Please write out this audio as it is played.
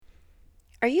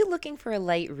Are you looking for a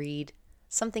light read?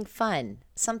 Something fun?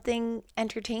 Something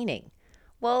entertaining?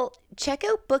 Well, check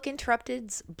out Book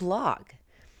Interrupted's blog.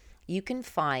 You can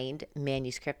find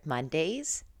Manuscript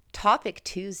Mondays, Topic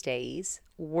Tuesdays,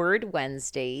 Word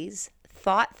Wednesdays,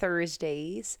 Thought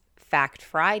Thursdays, Fact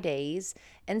Fridays,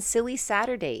 and Silly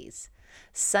Saturdays.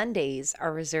 Sundays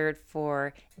are reserved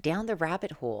for Down the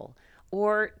Rabbit Hole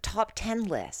or Top 10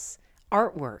 lists,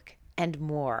 artwork, and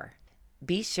more.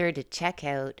 Be sure to check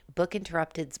out Book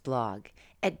Interrupted's blog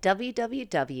at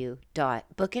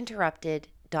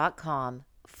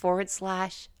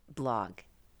www.bookinterrupted.com/blog.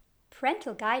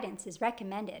 Parental guidance is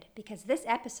recommended because this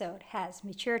episode has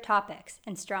mature topics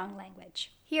and strong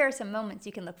language. Here are some moments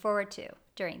you can look forward to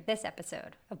during this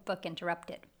episode of Book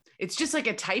Interrupted. It's just like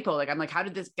a typo. Like, I'm like, how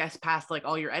did this guest pass like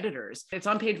all your editors? It's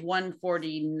on page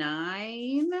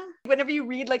 149. Whenever you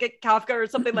read like a Kafka or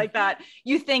something like that,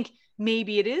 you think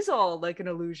maybe it is all like an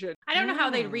illusion. I don't know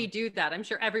how they'd redo that. I'm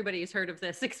sure everybody's heard of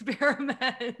this experiment.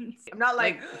 I'm not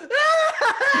like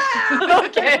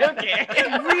okay.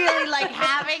 really like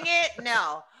having it.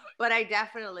 No, but I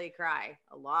definitely cry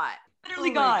a lot.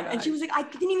 Literally Oh gone. God. And she was like, I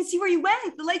didn't even see where you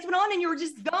went. The lights went on and you were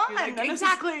just gone. Like, And I was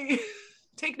exactly.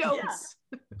 Take notes.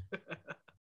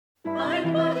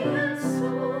 Mind, body, and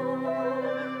soul.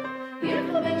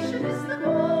 Information is the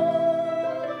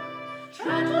goal.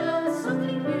 Try to learn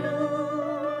something new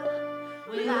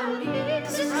without being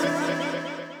distracted.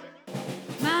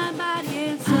 Mind, body,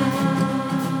 and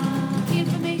soul.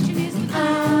 Information is the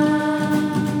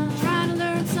goal. Try to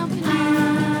learn something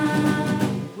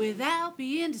new without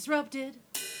being disrupted.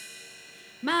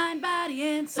 Mind, body,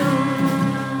 and soul.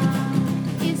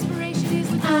 Inspiration is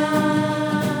the goal.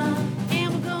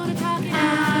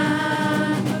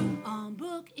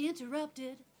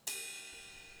 Interrupted.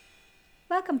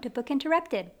 Welcome to Book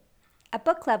Interrupted, a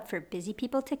book club for busy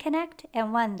people to connect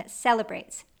and one that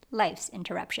celebrates life's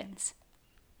interruptions.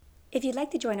 If you'd like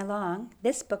to join along,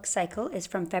 this book cycle is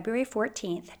from February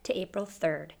 14th to April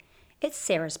 3rd. It's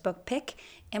Sarah's book pick,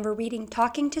 and we're reading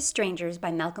Talking to Strangers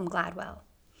by Malcolm Gladwell.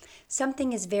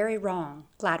 Something is very wrong,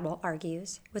 Gladwell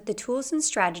argues, with the tools and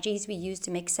strategies we use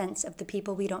to make sense of the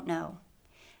people we don't know.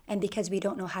 And because we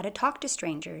don't know how to talk to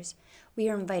strangers, we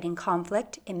are inviting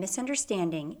conflict and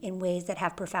misunderstanding in ways that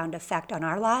have profound effect on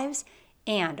our lives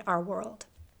and our world.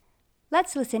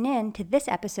 Let's listen in to this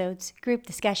episode's group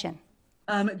discussion.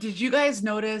 Did you guys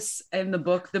notice in the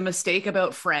book the mistake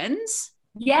about friends?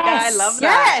 Yes. Yeah, I love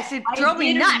that. Yes, it drove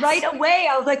me did it nuts. right away.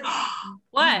 I was like,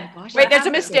 What? wait, there's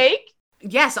a mistake?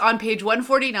 Yes, on page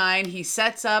 149, he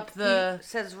sets up the... It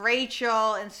says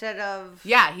Rachel instead of...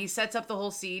 Yeah, he sets up the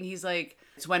whole scene. He's like,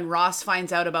 it's when Ross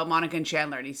finds out about Monica and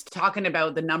Chandler, and he's talking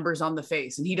about the numbers on the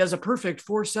face, and he does a perfect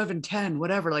 4, 7, 10,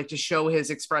 whatever, like to show his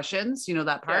expressions, you know,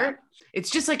 that part. Yeah. It's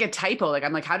just like a typo. Like,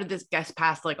 I'm like, how did this guest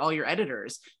pass like all your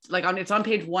editors? Like, it's on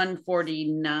page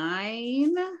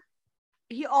 149.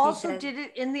 He also did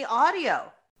it in the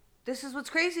audio. This is what's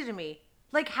crazy to me.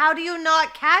 Like, how do you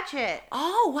not catch it?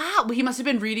 Oh, wow. Well, he must have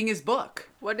been reading his book.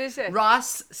 What is it?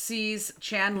 Ross sees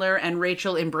Chandler and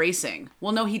Rachel embracing.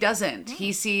 Well, no, he doesn't.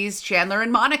 He sees Chandler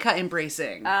and Monica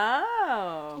embracing.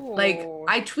 Oh. Like,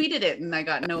 I tweeted it and I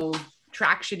got no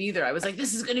traction either. I was like,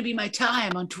 this is going to be my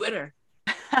time on Twitter.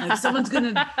 Like, someone's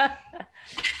going to...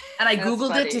 And I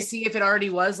Googled it to see if it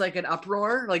already was like an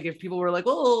uproar. Like if people were like,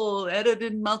 oh,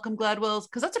 edited Malcolm Gladwell's,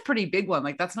 because that's a pretty big one.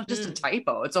 Like that's not just a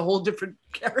typo. It's a whole different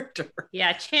character.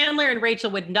 Yeah, Chandler and Rachel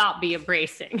would not be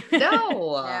embracing.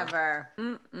 No. Never.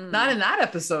 Not in that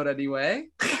episode anyway.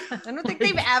 I don't think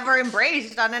they've ever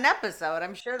embraced on an episode.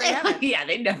 I'm sure they haven't. Yeah,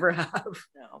 they never have.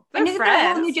 No. And isn't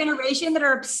there a whole new generation that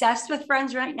are obsessed with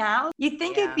Friends right now? You'd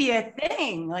think it'd be a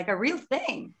thing, like a real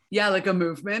thing. Yeah, like a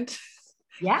movement.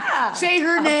 Yeah. Say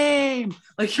her name.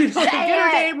 Like, you know, get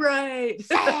her name right.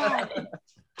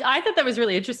 I thought that was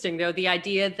really interesting, though, the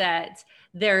idea that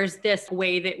there's this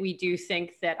way that we do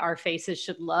think that our faces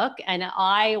should look. And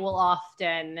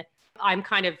I'm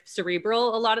kind of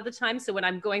cerebral a lot of the time. So when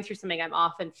I'm going through something, I'm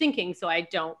often thinking, so I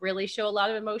don't really show a lot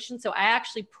of emotion. So I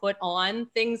actually put on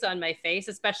things on my face,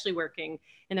 especially working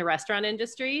in the restaurant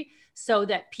industry, so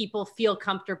that people feel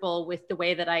comfortable with the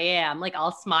way that I am. Like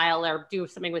I'll smile or do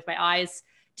something with my eyes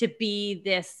to be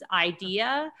this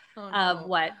idea of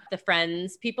what the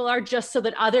Friends people are, just so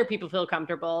that other people feel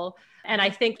comfortable. And I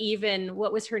think even,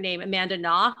 what was her name? Amanda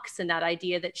Knox, and that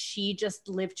idea that she just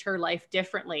lived her life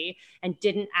differently and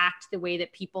didn't act the way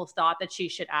that people thought that she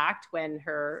should act when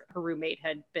her roommate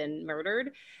had been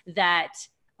murdered, that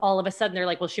all of a sudden they're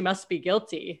like, well, she must be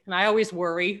guilty. And I always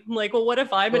worry, I'm like, well, what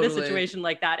if I'm in a situation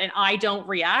like that and I don't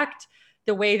react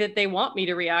the way that they want me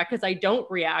to react, because I don't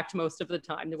react most of the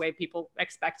time the way people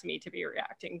expect me to be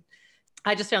reacting.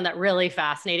 I just found that really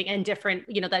fascinating, and different,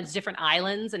 that's different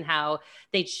islands and how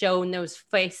they'd shown those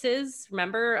faces,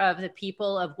 remember, of the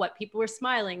people, of what people were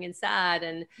smiling and sad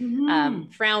and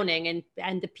frowning,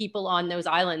 and the people on those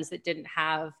islands that didn't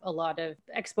have a lot of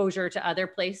exposure to other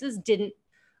places didn't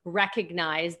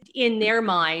recognize, in their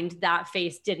mind, that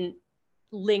face didn't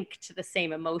link to the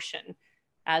same emotion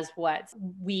as what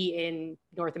we in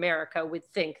North America would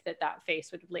think that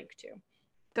face would link to.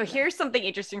 So here's something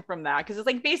interesting from that, because it's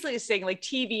like basically saying like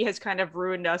TV has kind of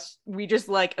ruined us. We just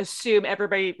like assume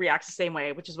everybody reacts the same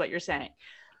way, which is what you're saying.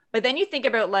 But then you think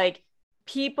about like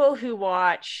people who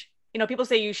watch, people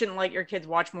say you shouldn't let your kids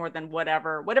watch more than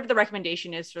whatever the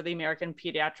recommendation is for the American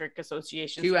Pediatric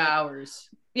Association. 2 hours.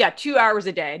 Yeah, 2 hours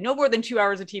a day, no more than 2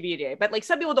 hours of TV a day. But like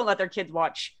some people don't let their kids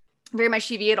watch very much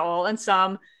TV at all, and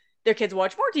some their kids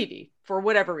watch more TV for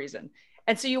whatever reason.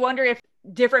 And so you wonder if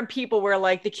different people, where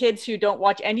like the kids who don't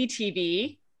watch any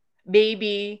TV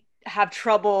maybe have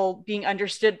trouble being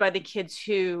understood by the kids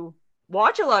who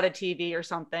watch a lot of TV or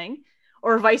something,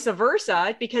 or vice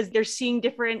versa, because they're seeing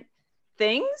different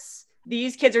things.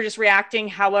 These kids are just reacting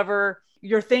however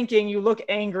you're thinking. You look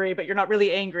angry, but you're not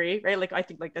really angry, right? Like I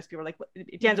think like this, people are like,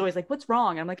 Dan's always like, what's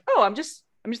wrong? And I'm like, oh, I'm just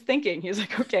thinking. He's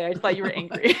like, okay, I thought you were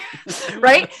angry.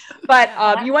 Right.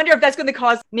 But you wonder if that's going to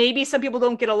cause, maybe some people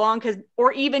don't get along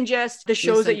or even just the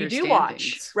shows that you do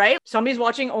watch, right? Somebody's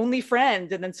watching Only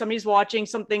Friends and then somebody's watching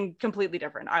something completely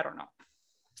different. I don't know.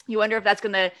 You wonder if that's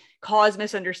going to cause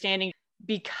misunderstanding,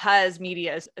 because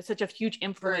media is such a huge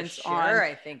influence on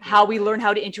I think how we learn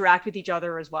how to interact with each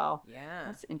other as well. Yeah.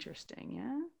 That's interesting.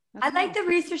 Yeah. I like the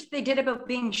research they did about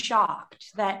being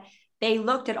shocked, that they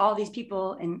looked at all these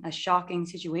people in a shocking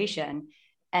situation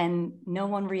and no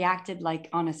one reacted like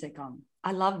on a sitcom.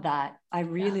 I love that. I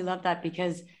really love that,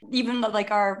 because even like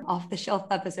our off the shelf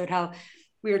episode, how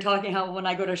we were talking, how when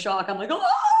I go to shock, I'm like, oh,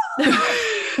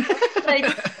 like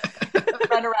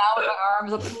run around with my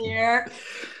arms up in the air.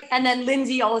 And then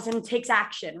Lindsay all of a sudden takes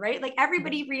action, right? Like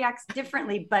everybody reacts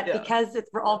differently, but because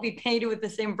we're all being painted with the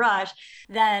same brush,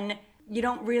 then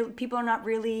people are not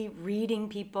really reading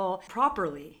people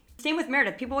properly. Same with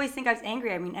Meredith. People always think I was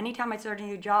angry. I mean, anytime I start a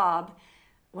new job,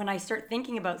 when I start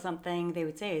thinking about something, they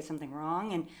would say, is something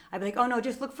wrong? And I'd be like, oh no,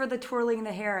 just look for the twirling in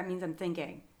the hair. It means I'm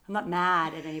thinking. I'm not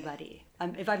mad at anybody.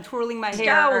 If I'm twirling my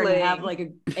hair and have like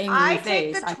an angry face. I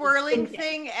take the twirling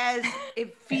thing as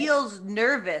it feels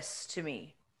nervous to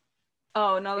me.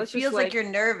 Oh no, it feels like you're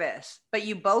nervous, but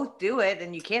you both do it,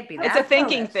 and you can't be that. It's a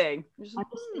thinking thing. I'm just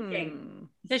thinking.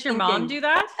 Does your mom do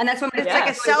that? And that's what it's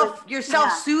like you're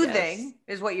self-soothing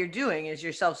is what you're doing. Is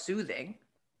you're self-soothing.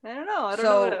 I don't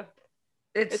know.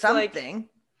 It's something. Like,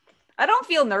 I don't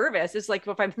feel nervous. It's like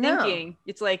if I'm thinking,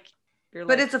 it's like you're.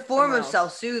 But it's a form of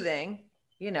self-soothing.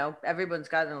 Everyone's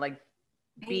got to like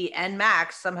B and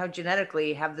Max somehow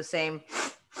genetically have the same.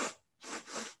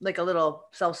 Like a little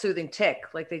self-soothing tick,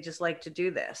 like they just like to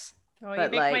do this. Oh, you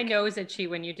make my nose itchy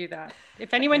when you do that.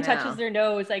 If anyone touches their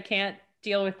nose, I can't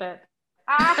deal with it.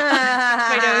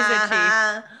 My nose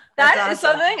itchy. That is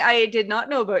something I did not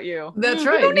know about you. That's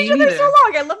right. We've known each other so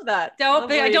long. I love that.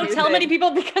 I don't tell many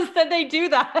people, because then they do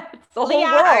that. The whole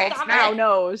world now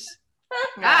knows.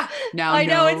 Now I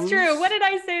know it's true. What did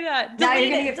I say that? Now you're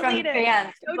gonna get from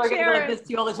fans. People are gonna be like this to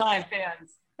you all the time,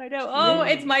 fans. I know. Oh,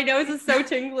 it's my nose is so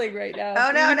tingling right now.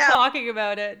 Oh no, no. Talking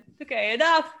about it. Okay,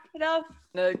 enough.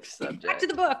 Next subject. Back to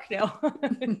the book now.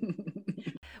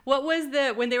 What was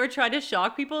when they were trying to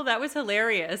shock people? That was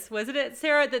hilarious. Wasn't it,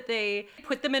 Sarah, that they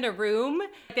put them in a room?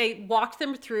 They walked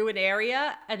them through an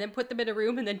area and then put them in a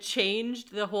room and then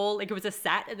changed the whole, like it was a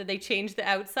set, and then they changed the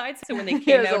outside. So when they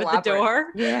came out of the door,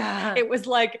 it was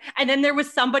like, and then there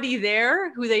was somebody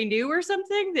there who they knew or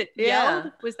something that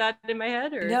yelled. Was that in my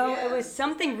head? Or no, it was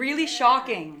something really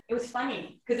shocking. It was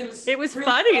funny because it was really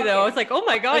funny shocking. Though. It's like, oh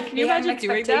my God, like, can you imagine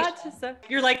doing that? So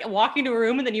you're like walking to a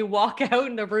room and then you walk out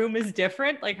and the room is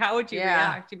different. Like, how would you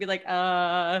react? You'd be like,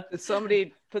 Did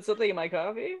somebody put something in my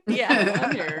coffee?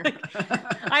 Yeah.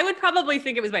 I would probably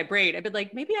think it was my brain. I'd be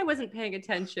like, maybe I wasn't paying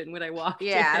attention when I walked in.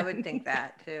 Yeah, I would think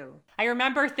that too. I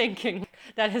remember thinking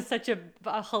that is such a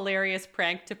hilarious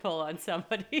prank to pull on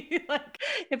somebody. Like,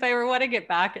 if I ever want to get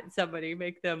back at somebody,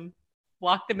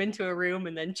 walk them into a room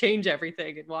and then change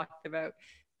everything and walk them out.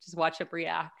 Just watch them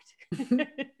react.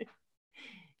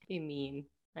 Be mean.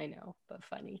 I know, but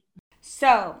funny.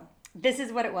 So this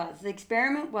is what it was. The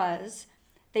experiment was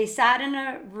they sat in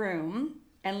a room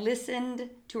and listened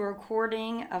to a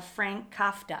recording of Frank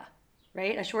Kafka,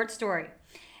 right? A short story.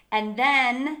 And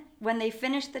then when they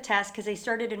finished the test, because they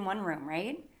started in one room,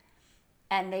 right?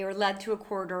 And they were led to a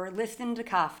corridor, listened to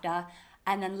Kafka,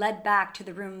 and then led back to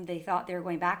the room they thought they were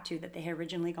going back to that they had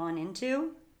originally gone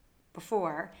into.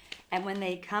 before. And when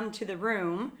they come to the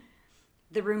room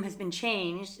has been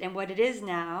changed. And what it is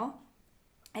now,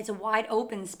 it's a wide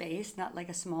open space, not like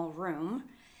a small room.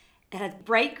 It has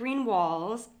bright green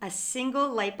walls. A single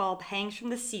light bulb hangs from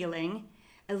the ceiling,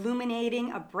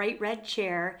 illuminating a bright red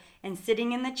chair, and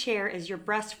sitting in the chair is your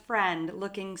best friend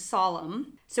looking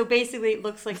solemn. So basically it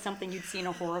looks like something you'd see in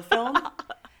a horror film.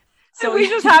 So it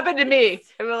just happened to me.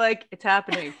 And we're like, it's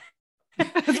happening.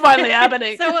 It's finally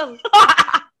happening. So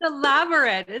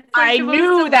elaborate. It's like I the most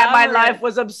knew that my elaborate. life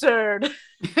was absurd.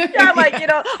 Yeah, like, you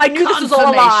know, I knew this was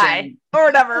all a lie or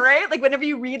whatever, right? Like whenever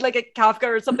you read like a Kafka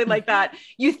or something like that,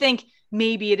 you think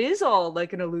maybe it is all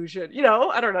like an illusion. You know,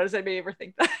 I don't know. Does anybody ever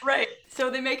think that? Right. So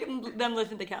they make them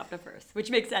listen to Kafka first, which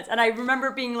makes sense. And I remember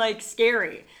it being like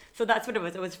scary. So that's what it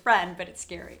was. It was friend, but it's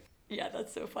scary. Yeah,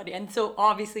 that's so funny. And so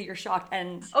obviously you're shocked.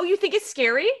 And Oh, you think it's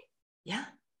scary? yeah,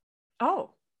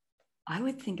 Oh, I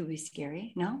would think it would be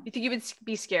scary. No? you think you would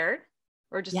be scared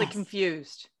or just like Yes.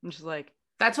 confused? I'm just like,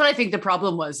 That's what I think the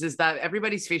problem was, is that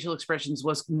everybody's facial expressions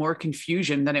was more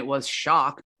confusion than it was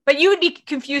shock. but you would be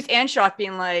confused and shocked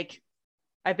being like,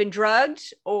 I've been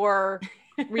drugged or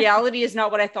reality is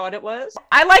not what I thought it was.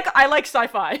 I like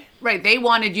sci-fi. Right. They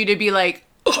wanted you to be like,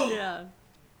 Yeah.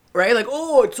 right? Like,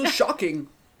 oh, it's so shocking.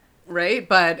 Right.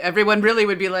 But everyone really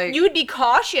would be like, You would be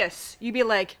cautious. You'd be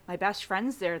like, my best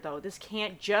friend's there though. This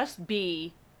can't just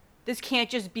be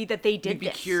that they did you'd be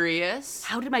this. curious.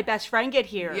 How did my best friend get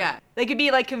here? Yeah. They could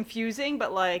be like confusing,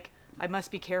 but like, I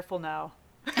must be careful now.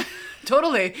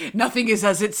 Totally. Nothing is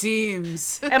as it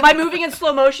seems. Am I moving in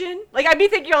slow motion? Like, I'd be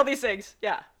thinking all these things.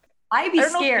 Yeah. I'd be I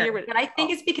don't know if scared, fear would- but I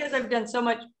think it's because I've done so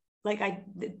much. Like I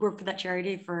work for that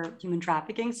charity for human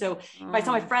trafficking. So if I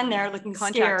saw my friend there looking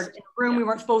Context. scared in a room we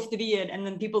weren't supposed to be in, and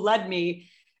then people led me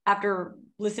after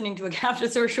listening to a Kafka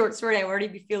so short story, I would already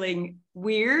be feeling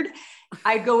weird.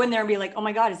 I'd go in there and be like, oh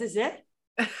my God, is this it?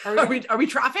 Are we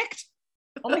trafficked?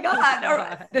 Oh my God.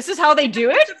 Or, This is how they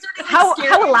do it? Sort of How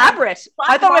scary, elaborate.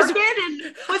 I thought it was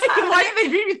and what's Why happening?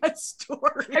 did they read me that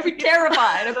story? I'd be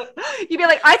terrified. I'm like, You'd be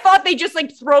like, I thought they just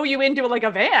like throw you into like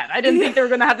a van. I didn't think they were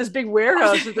gonna have this big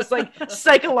warehouse with this like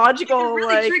psychological, You're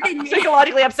really like tricking me.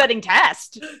 psychologically upsetting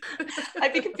test.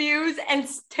 I'd be confused and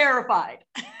terrified.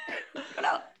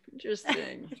 But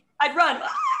Interesting. I'd run.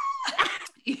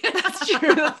 That's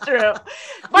true. That's true.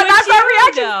 But Would that's you, our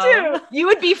reactions though?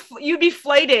 too. You'd be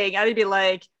flighting. I'd be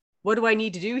like, what do I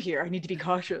need to do here? I need to be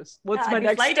cautious. What's Yeah, my I'd be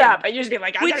next flighting. step? And you just be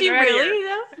like, I Would gotta you get out of really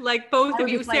here. though? Like both I of would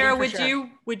be you, fighting Sarah, for sure.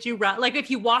 would you run? Like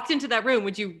if you walked into that room,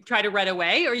 would you try to run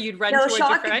away or you'd run No, towards your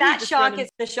shock. friend? That You'd just shock run is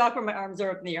the shock when my arms are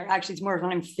up in the air. Actually, it's more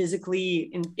when I'm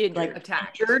physically like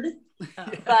Attacked. injured.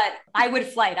 But I would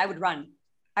flight. I would run.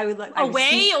 I would I would away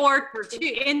sneak or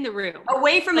in the room?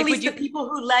 away from Like, at least would the people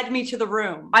who led me to the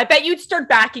room. I bet you'd start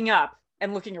backing up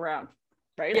and looking around.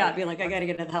 Right? Yeah, I'd be like, I gotta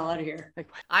get the hell out of here.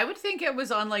 I would think it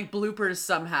was on like bloopers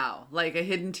somehow, like a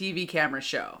hidden TV camera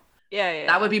show. Yeah.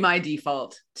 That would be my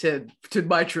default to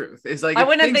my truth. Is like, I if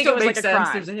wouldn't things think it don't was make like a sense,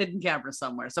 crime. there's a hidden camera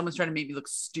somewhere. Someone's trying to make me look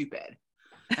stupid.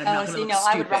 And I'm Oh, not gonna see, look no,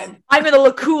 I would stupid. run. I'm gonna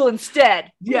look cool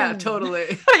instead. Yeah,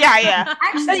 totally. Yeah.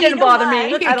 Actually, That you didn't know bother what? me.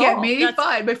 You At can get all. me. That's-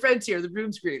 Fine. My friend's here. The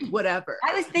room's green. Whatever.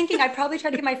 I was thinking I'd probably try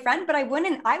to get my friend, but I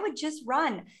wouldn't. I would just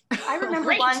run. I remember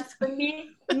Great. once when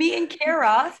me and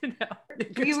Kara,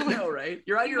 Good You- to know, right?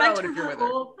 You're on we your went own to if you're her with her.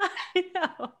 old, I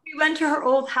know. we went to her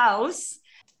old house.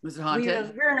 Was it We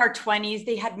haunted? were in our 20s.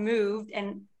 They had moved,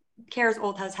 and Kara's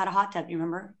old house had a hot tub. You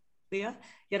remember, Leah?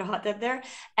 You had a hot tub there,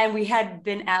 and we had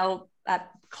been out at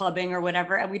clubbing or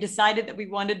whatever, and we decided that we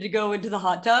wanted to go into the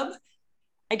hot tub.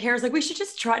 And Kara's like, we should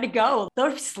just try to go.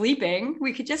 They're sleeping.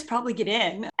 We could just probably get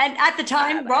in. And at the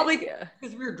time, Bad probably idea.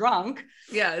 because we were drunk,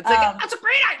 Yeah, it's like, Um, that's a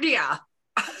great idea.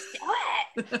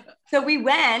 do it. So we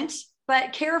went,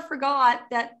 but Kara forgot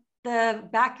that the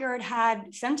backyard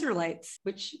had sensor lights,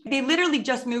 which they literally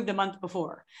just moved a month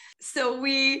before. So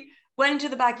we went into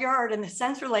the backyard and the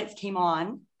sensor lights came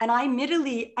on, and I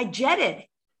jetted.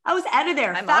 I was out of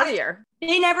there. I'm fast. out of here.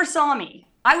 They never saw me.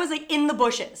 I was like in the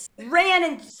bushes, ran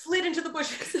and slid into the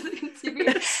bushes so they didn't see me.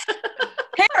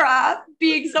 Kara,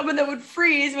 being someone that would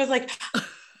freeze, was like,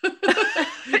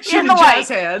 Shooting the light. jazz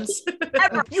hands.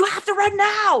 You have to run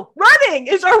now. Running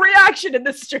is our reaction in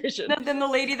this situation. then the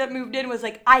lady that moved in was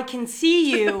like, I can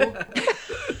see you.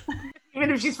 Even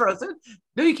if she's frozen.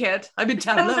 No, you can't. I'm in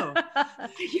tableau.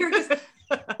 You're just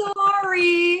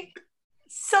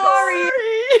sorry.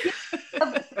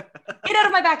 Get out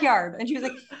of my backyard. And she was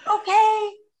like,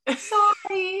 okay,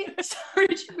 sorry.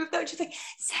 She moved out. She's like,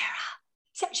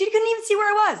 Sarah. She couldn't even see where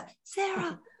I was.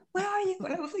 Sarah, where are you?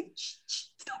 And I was like, shh,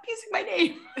 stop using my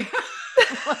name.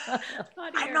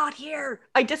 I'm not here.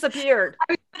 I disappeared.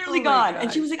 I was literally Oh my gone. And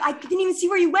God. she was like, I didn't even see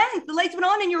where you went. The lights went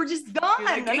on and you were just gone. You're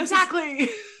like, And I was exactly.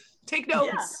 Take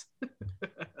notes.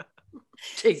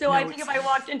 Take So I think notes. if I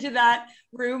walked into that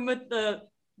room with the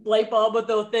light bulb with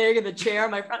the thing and the chair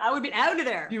in my front, I would be out of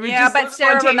there. You would Yeah, just but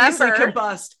Sarah, spontaneously remember-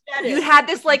 combust. You had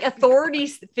this like authority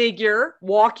figure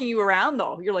walking you around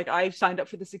though. You're like, I signed up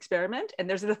for this experiment and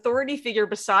there's an authority figure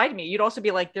beside me. You'd also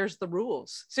be like, there's the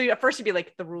rules. So at first you'd be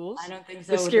like, the rules, I don't think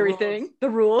so. the with scary rules. thing, the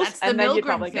rules. That's the and then you'd Milgram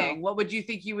probably thing. go. What would you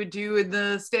think you would do in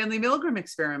the Stanley Milgram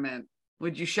experiment?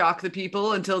 Would you shock the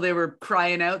people until they were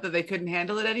crying out that they couldn't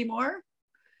handle it anymore?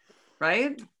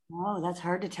 Right? Oh, that's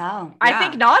hard to tell. I Yeah.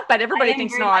 think not, but everybody I am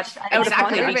thinks very not. much- Out of Exactly,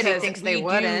 context. Everybody because thinks they we do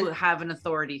wouldn't. have an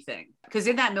authority thing. Because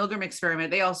in that Milgram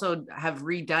experiment, they also have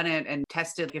redone it and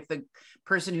tested if the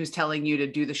person who's telling you to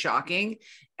do the shocking,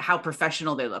 how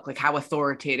professional they look, like how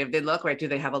authoritative they look, right? Do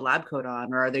they have a lab coat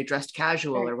on or are they dressed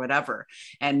casual or whatever?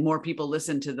 And more people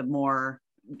listen to the more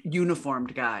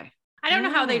uniformed guy. I don't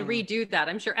know how they'd Oh. redo that.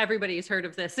 I'm sure everybody's heard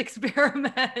of this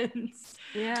experiment.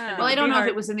 Yeah. Well, I It'd don't be know if hard.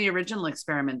 it was in the original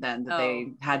experiment then that they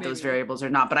Oh, had those maybe. variables or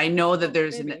not, but I know that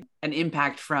there's maybe. an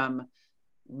impact from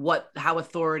how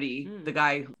authority Mm. the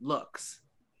guy looks.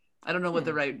 I don't know what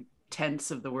the right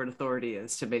tense of the word authority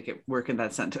is to make it work in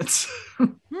that sentence.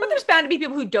 But there's bound to be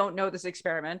people who don't know this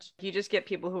experiment. You just get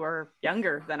people who are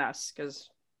younger than us because,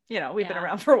 you know, we've been Yeah.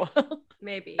 around for a while.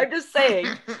 Maybe. I'm just saying.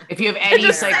 If you have any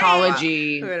Just saying.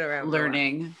 psychology We've been around for a while.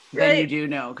 learning, then you Right. do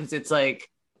know because it's like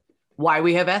why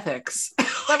we have ethics.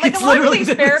 But, like, It's a lot of literally these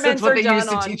this. experiments That's what are they used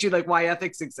done to on- teach you, like why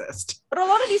ethics exist. But a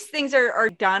lot of these things are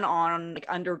done on like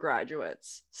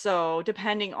undergraduates. So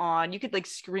depending on, you could like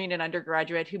screen an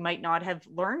undergraduate who might not have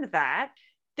learned that.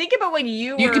 Think about when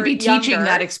you You could be were teaching younger.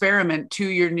 that experiment to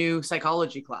your new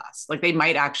psychology class. Like they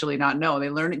might actually not know. They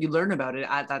learn it. You learn about it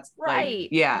at that's Right. Like,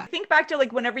 yeah. Think back to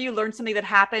like whenever you learned something that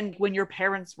happened when your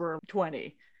parents were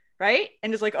 20, right?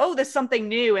 And it's like, oh, this is something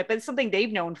new, but it's something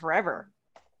they've known forever.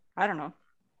 I don't know.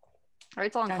 Right,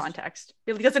 it's all in That's- context.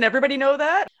 Doesn't everybody know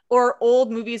that? Or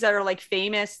old movies that are like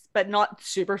famous but not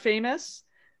super famous,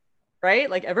 right?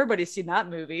 Like everybody's seen that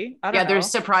movie. I don't Yeah, know.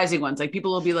 there's surprising ones. Like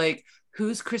people will be like,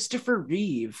 "Who's Christopher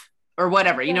Reeve?" or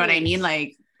whatever. You know what I mean?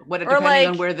 Like what Or, depending like-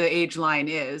 on where the age line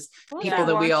is, What people was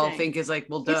I that we all watching? think is like,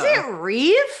 well, duh. Is it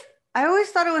Reeve? I always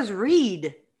thought it was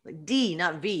Reed. Like D,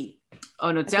 not V.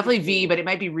 Oh no, it's definitely V, but it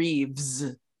might be Reeves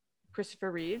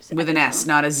Christopher Reeves with an S,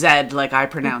 not a Z, like I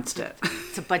pronounced it.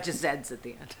 It's a bunch of Z's at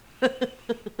the end.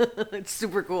 It's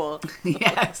super cool.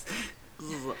 Yes,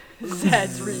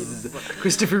 Zed's Reeves.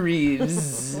 Christopher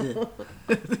Reeves.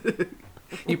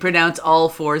 You pronounce all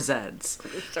 4 Z's.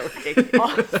 It's so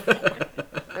ridiculous.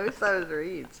 I always thought it was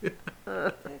Reed's.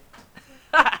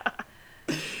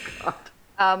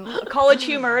 College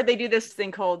Humor, they do this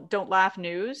thing called Don't Laugh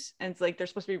News. And it's like they're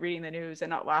supposed to be reading the news and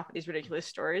not laugh at these ridiculous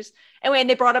stories. And when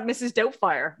they brought up Mrs.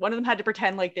 Doubtfire, one of them had to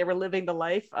pretend like they were living the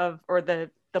life of, or the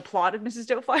plot of Mrs.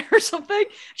 Doubtfire or something.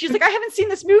 She's like, I haven't seen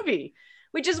this movie,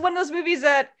 which is one of those movies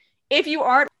that if you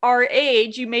aren't our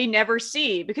age, you may never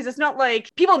see, because it's not like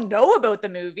people know about the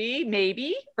movie,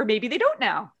 maybe, or maybe they don't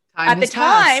now. At the has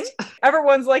time, passed.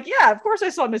 everyone's like, yeah, of course I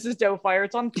saw Mrs. Doubtfire.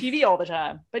 It's on TV all the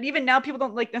time. But even now, people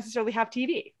don't like necessarily have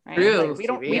TV. Right? True. Like, we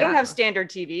don't Yeah. have standard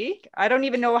TV. I don't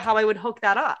even know how I would hook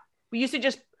that up. We used to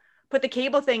just put the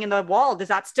cable thing in the wall. Does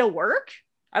that still work?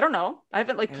 I don't know. I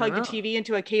haven't like I plugged the don't know. TV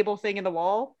into a cable thing in the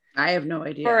wall I have no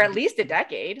idea. for at least a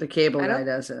decade. the cable I guy don't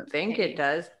doesn't. think it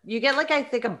does. You get like, I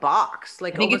think, a box.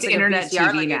 Like I think it's almost like a internet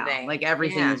VCR TV looking now. thing. Like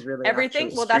everything Yeah. is really Everything.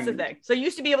 actually Well, that's the streamed. thing. So you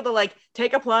used to be able to like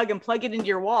take a plug and plug it into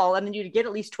your wall, and then you'd get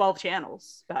at least 12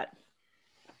 channels.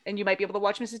 And you might be able to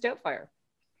watch Mrs. Doubtfire.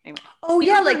 Anyway. Oh You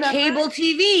yeah, like remember- cable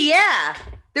TV. Yeah,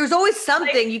 there was always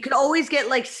something. You could always get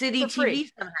like city For free. TV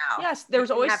somehow. Yes, there was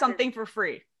You always have to- something for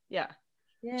free. Yeah.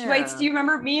 Yeah. Schweitz, do you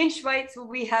remember me and Schweitz when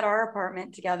we had our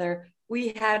apartment together? We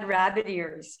had rabbit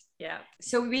ears. Yeah.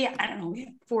 So I don't know, we had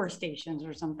 4 stations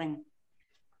or something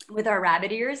with our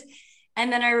rabbit ears.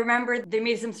 And then I remember they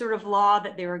made some sort of law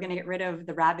that they were going to get rid of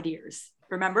the rabbit ears.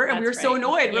 Remember? And we were That's so right.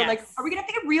 annoyed. We were like, Yes. are we going to have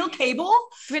to get real cable?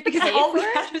 Do we have to Because pay all we for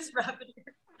it? had was rabbit ears.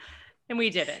 And we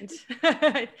didn't.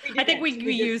 I think we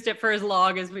didn't. used it for as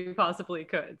long as we possibly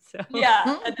could. So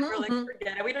Yeah. And then we're like,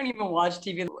 forget it. We don't even watch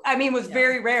TV. I mean, it was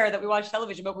very rare that we watched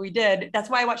television, but we did. That's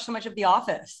why I watched so much of The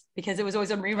Office, because it was always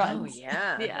on reruns. Oh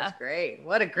yeah, Yeah. that's great.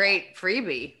 What a great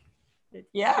freebie.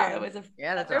 Yeah. It was a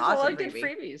Yeah, that's There's an a lot awesome of good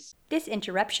freebie. freebies. This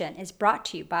interruption is brought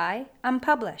to you by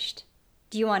Unpublished.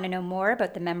 Do you want to know more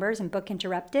about the members in Book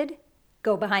Interrupted?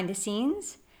 Go behind the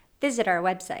scenes? Visit our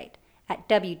website at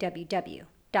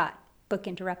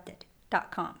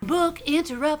www.bookinterrupted.com. Book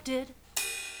interrupted.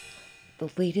 the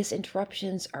latest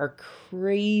interruptions are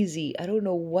crazy. I don't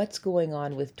know what's going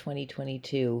on with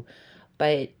 2022,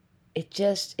 but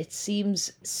it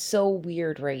seems so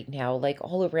weird right now. Like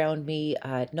all around me,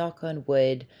 knock on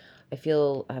wood, I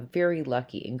feel very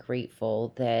lucky and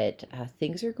grateful that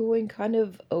things are going kind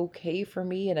of okay for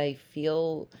me, and I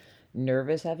feel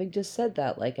nervous having just said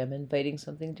that, like I'm inviting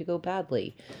something to go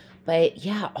badly. But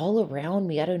yeah, all around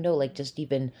me, I don't know, like just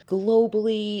even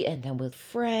globally and then with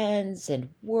friends and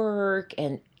work,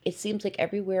 and it seems like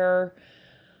everywhere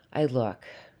I look,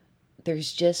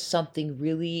 there's just something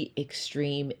really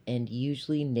extreme and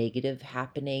usually negative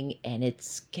happening, and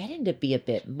it's getting to be a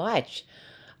bit much.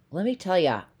 Let me tell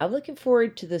ya, I'm looking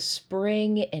forward to the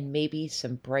spring and maybe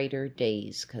some brighter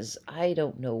days because I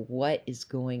don't know what is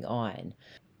going on.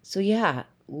 So, yeah,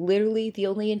 literally the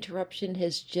only interruption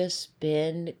has just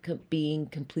been being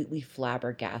completely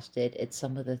flabbergasted at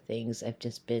some of the things I've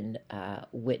just been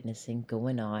witnessing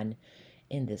going on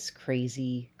in this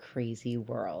crazy, crazy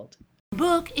world.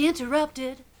 Book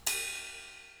interrupted.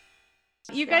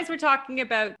 You guys were talking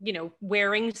about,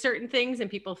 wearing certain things and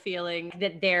people feeling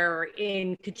that they're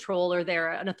in control or they're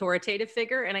an authoritative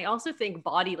figure. And I also think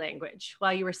body language.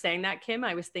 While you were saying that, Kim,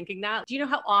 I was thinking that. Do you know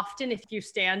how often if you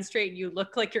stand straight, you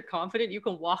look like you're confident, you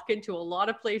can walk into a lot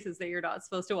of places that you're not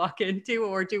supposed to walk into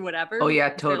or do whatever? Oh, yeah,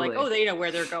 They're like, totally. oh, they know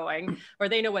where they're going or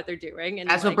they know what they're doing. And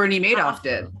That's like, what Bernie Madoff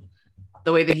did.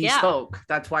 The way that he Yeah. spoke.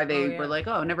 That's why they Oh, yeah. were like,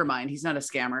 oh, never mind. He's not a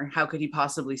scammer. How could he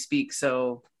possibly speak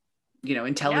so,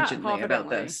 intelligently about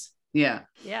confidently. this? Yeah.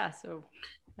 Yeah. So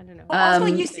I don't know. But also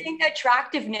Um, you seeing the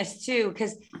attractiveness too,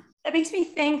 because it makes me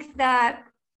think that,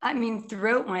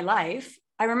 throughout my life,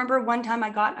 I remember one time I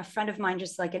got a friend of mine,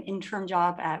 just like an interim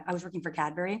job I was working for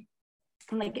Cadbury.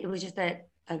 And like, it was just a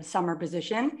summer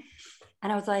position.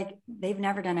 And I was like, they've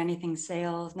never done anything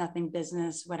sales, nothing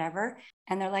business, whatever.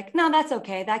 And they're like, no, that's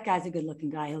okay. That guy's a good looking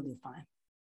guy. He'll do fine.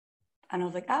 And I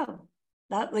was like, oh,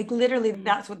 that like literally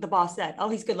that's what the boss said. Oh,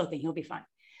 he's good looking. He'll be fine.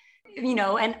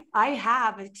 And I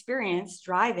have experience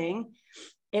driving.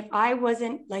 If I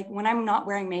wasn't like, when I'm not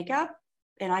wearing makeup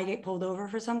and I get pulled over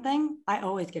for something, I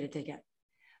always get a ticket.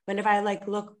 But if I like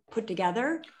look put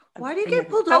together. Why do you I get never-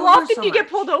 pulled over? How often so do you get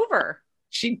much? pulled over?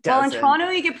 She Well, does. in Toronto,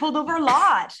 you get pulled over a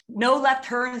lot. No left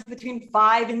turns between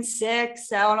 5 and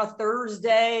 6 on a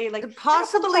Thursday. Like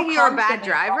Possibly you're a bad constantly.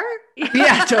 driver.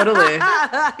 Yeah, totally.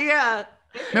 Yeah.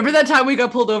 Remember that time we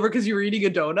got pulled over because you were eating a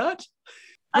donut?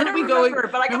 I Where don't we going? remember,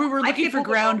 but Remember we were I looking get for pulled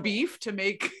ground over. beef to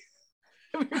make.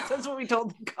 That's what we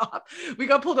told the cop. We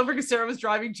got pulled over because Sarah was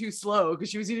driving too slow because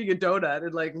she was eating a donut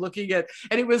and like looking at,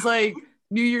 and it was like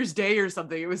New Year's Day or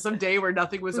something. It was some day where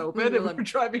nothing was open and we were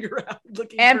driving around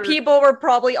looking And for... people were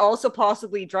probably also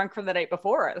possibly drunk from the night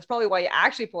before. That's probably why he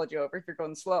actually pulled you over if you're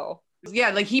going slow.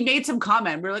 Yeah, like he made some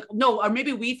comment. We're like, no, or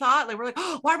maybe we thought, like, we're like,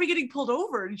 oh, why are we getting pulled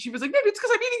over? And she was like, maybe it's because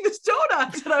I'm eating this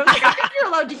donut. And I was like, I think you're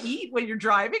allowed to eat when you're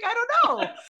driving. I don't know.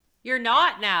 You're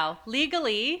not now.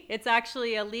 Legally, it's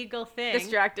actually a legal thing.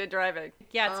 Distracted driving.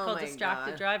 Yeah, it's Oh called my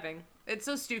distracted God. driving. It's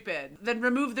so stupid. Then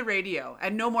remove the radio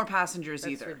and no more passengers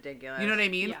That's either. ridiculous. You know what I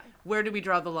mean? Yeah. Where do we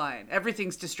draw the line?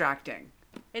 Everything's distracting.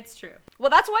 It's true.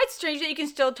 Well, that's why it's strange that you can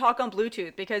still talk on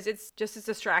Bluetooth because it's just as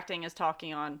distracting as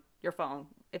talking on your phone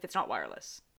if it's not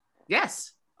wireless.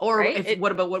 Yes. Or Right?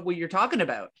 what about what you're talking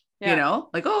about? Yeah. You know,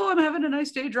 like, oh, I'm having a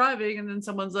nice day driving, and then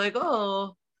someone's like,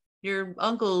 oh, your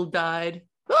uncle died.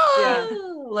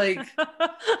 Oh, like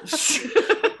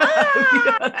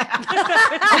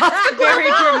Very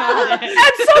dramatic.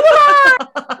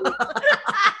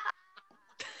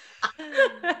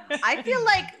 I feel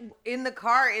like in the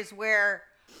car is where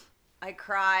I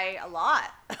cry a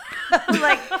lot.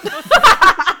 Like,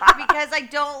 because I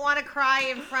don't want to cry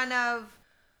in front of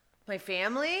my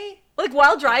family. Like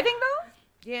while driving though?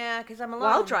 Yeah, because I'm alone.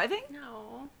 While driving?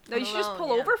 No. No, you should just alone,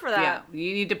 pull yeah. over for that. Yeah,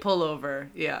 you need to pull over.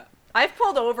 Yeah. I've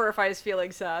pulled over if I was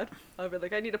feeling sad. I'd be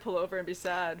like, I need to pull over and be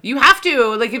sad. You have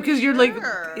to, like, because you're like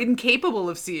Sure. incapable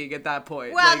of seeing at that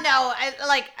point. Well,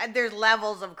 Like, no, there's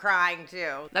levels of crying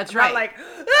too. That's I'm right. Not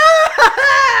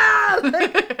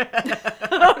like,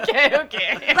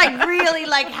 Okay. like really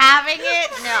like having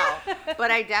it. No,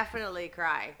 but I definitely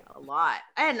cry a lot,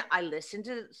 and I listen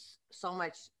to so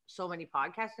many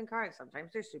podcasts in car, and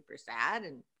sometimes they're super sad,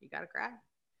 and you gotta cry.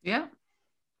 Yeah.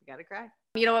 You gotta cry.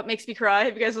 You know what makes me cry?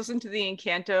 Have you guys listened to the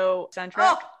Encanto soundtrack?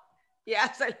 Oh,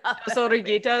 yes, I love that.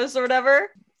 Sororitas or whatever.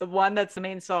 The one that's the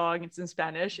main song. It's in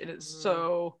Spanish and it's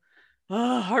so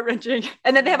heart-wrenching.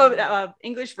 And then they have a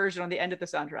English version on the end of the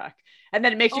soundtrack. And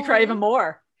then it makes you cry even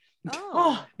more.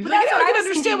 Oh, You're But like, that's I what I can was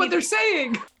understand thinking. what they're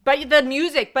saying. But the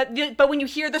music, but when you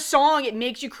hear the song, it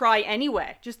makes you cry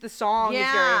anyway. Just the song is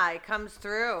very... it comes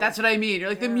through. That's what I mean. You're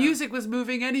like, the music was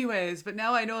moving anyways, but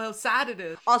now I know how sad it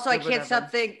is. Also, I can't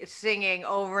stop singing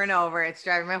over and over. It's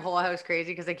driving my whole house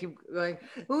crazy because I keep going,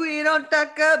 we don't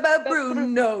talk about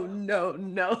Bruno,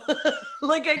 no.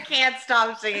 Like, I can't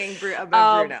stop singing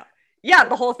about Bruno. Yeah,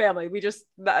 the whole family. We just,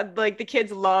 like, the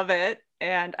kids love it.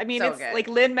 And I mean, So it's good. like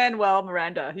Lin-Manuel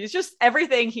Miranda. He's just,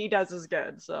 everything he does is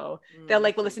good. So they'll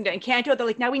like, we'll listen to Encanto. They're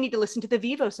like, now we need to listen to the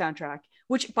Vivo soundtrack,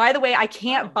 which, by the way, I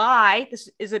can't buy. This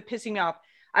is pissing me off.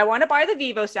 I want to buy the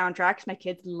Vivo soundtrack because my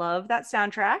kids love that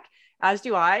soundtrack, as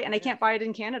do I. And I can't buy it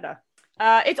in Canada.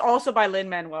 It's also by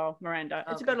Lin-Manuel Miranda.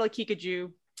 It's about a Kikaju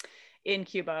in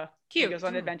Cuba. Cute. He goes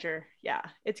on an adventure. Yeah,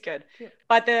 it's good. Cute.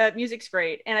 But the music's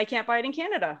great. And I can't buy it in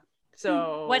Canada.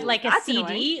 So what, like a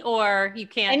CD annoying. or you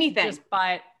can't Anything. just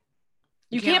buy it?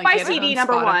 You can't, can't like, buy get it CD, on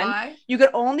number one. Spotify? You could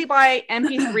only buy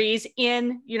MP3s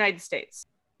in United States.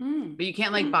 But you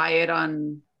can't like buy it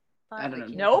on, I don't know.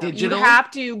 Nope. Digital? You have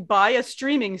to buy a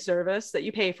streaming service that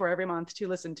you pay for every month to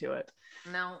listen to it.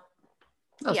 No.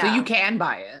 Oh, so Yeah. you can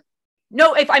buy it.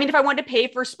 No, if I wanted to pay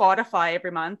for Spotify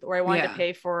every month, or I wanted Yeah. to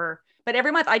pay for, but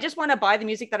every month I just want to buy the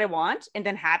music that I want and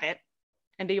then have it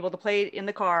and be able to play it in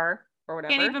the car or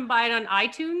whatever. Can't even buy it on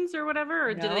iTunes or whatever,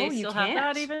 or do No, they you still have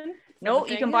can't. that even? No, the you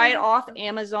thing? can buy it off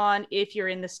Amazon if you're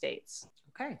in the States.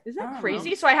 Okay. Isn't that Oh.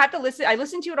 crazy? So I have to listen. I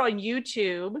listen to it on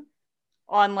YouTube,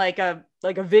 on like a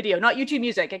video, not YouTube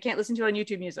Music. I can't listen to it on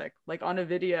YouTube Music, like on a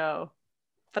video.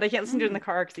 But I can't listen to it in the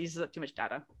car because it uses up too much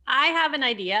data. I have an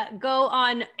idea. Go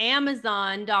on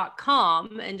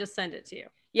Amazon.com and just send it to you.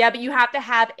 Yeah, but you have to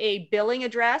have a billing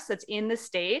address that's in the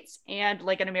States and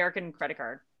like an American credit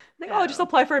card. Like, oh, just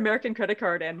apply for American credit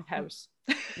card and house.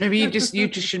 Maybe you just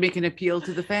should make an appeal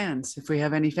to the fans. If we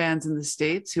have any fans in the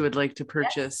States who would like to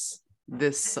purchase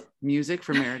this music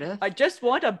for Meredith, I just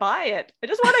want to buy it. I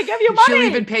just want to give you money. she'll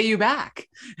even pay you back.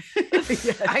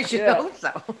 I should hope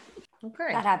so.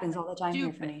 Okay. That happens all the time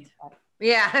here for me.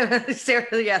 Yeah.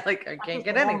 Sarah, yeah, like I can't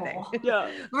get anything. normal.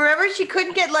 Yeah. Remember, she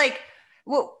couldn't get like,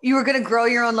 well, you were gonna grow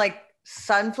your own like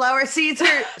sunflower seeds or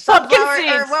sunflower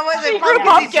seeds. or what was She it? grew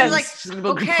Pumpkin seeds. She was pumpkins. like, She's gonna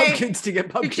build okay, pumpkins to get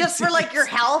pumpkin just for like your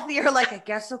seeds. health, you're like, I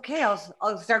guess okay,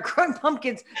 I'll start growing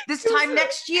pumpkins this time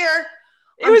next year.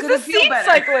 It was gonna the feel seed better.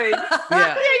 cycling.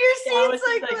 Yeah. Your seed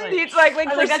cycling. Seed cycling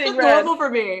I for was like, that's Sing just Red. normal for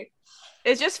me.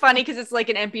 It's just funny because it's like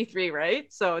an MP3,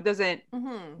 right? So it doesn't,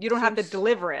 you don't have to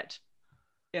deliver it.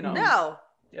 You know? No.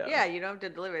 Yeah. Yeah, you don't have to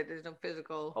deliver it. There's no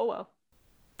physical. Oh, well.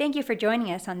 Thank you for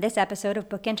joining us on this episode of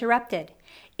Book Interrupted.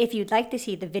 If you'd like to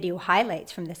see the video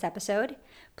highlights from this episode,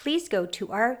 please go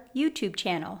to our YouTube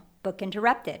channel, Book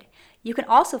Interrupted. You can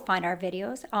also find our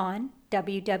videos on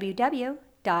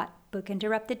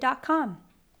www.bookinterrupted.com.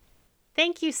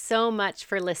 Thank you so much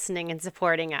for listening and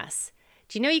supporting us.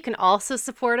 Do you know you can also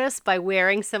support us by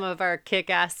wearing some of our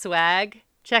kick-ass swag?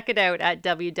 Check it out at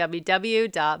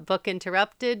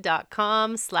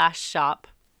www.bookinterrupted.com/shop.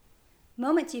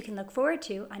 Moments you can look forward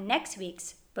to on next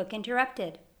week's Book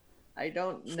Interrupted. I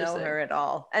don't know her at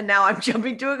all. And now I'm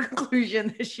jumping to a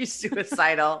conclusion that she's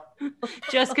suicidal.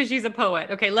 Just because she's a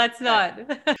poet. Okay, let's not.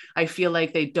 I feel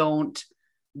like they don't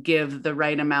give the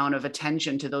right amount of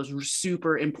attention to those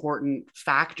super important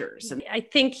factors. And I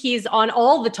think he's on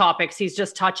all the topics. He's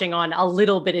just touching on a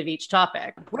little bit of each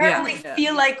topic. Wherever we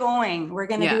feel like going, we're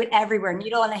going to do it everywhere.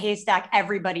 Needle in a haystack,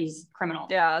 everybody's criminal.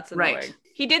 Yeah, that's annoying. Right.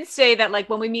 He did say that, like,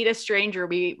 when we meet a stranger,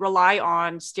 we rely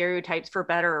on stereotypes for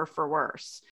better or for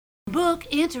worse. Book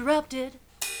interrupted.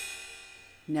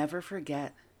 never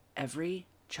forget, every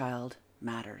child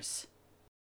matters.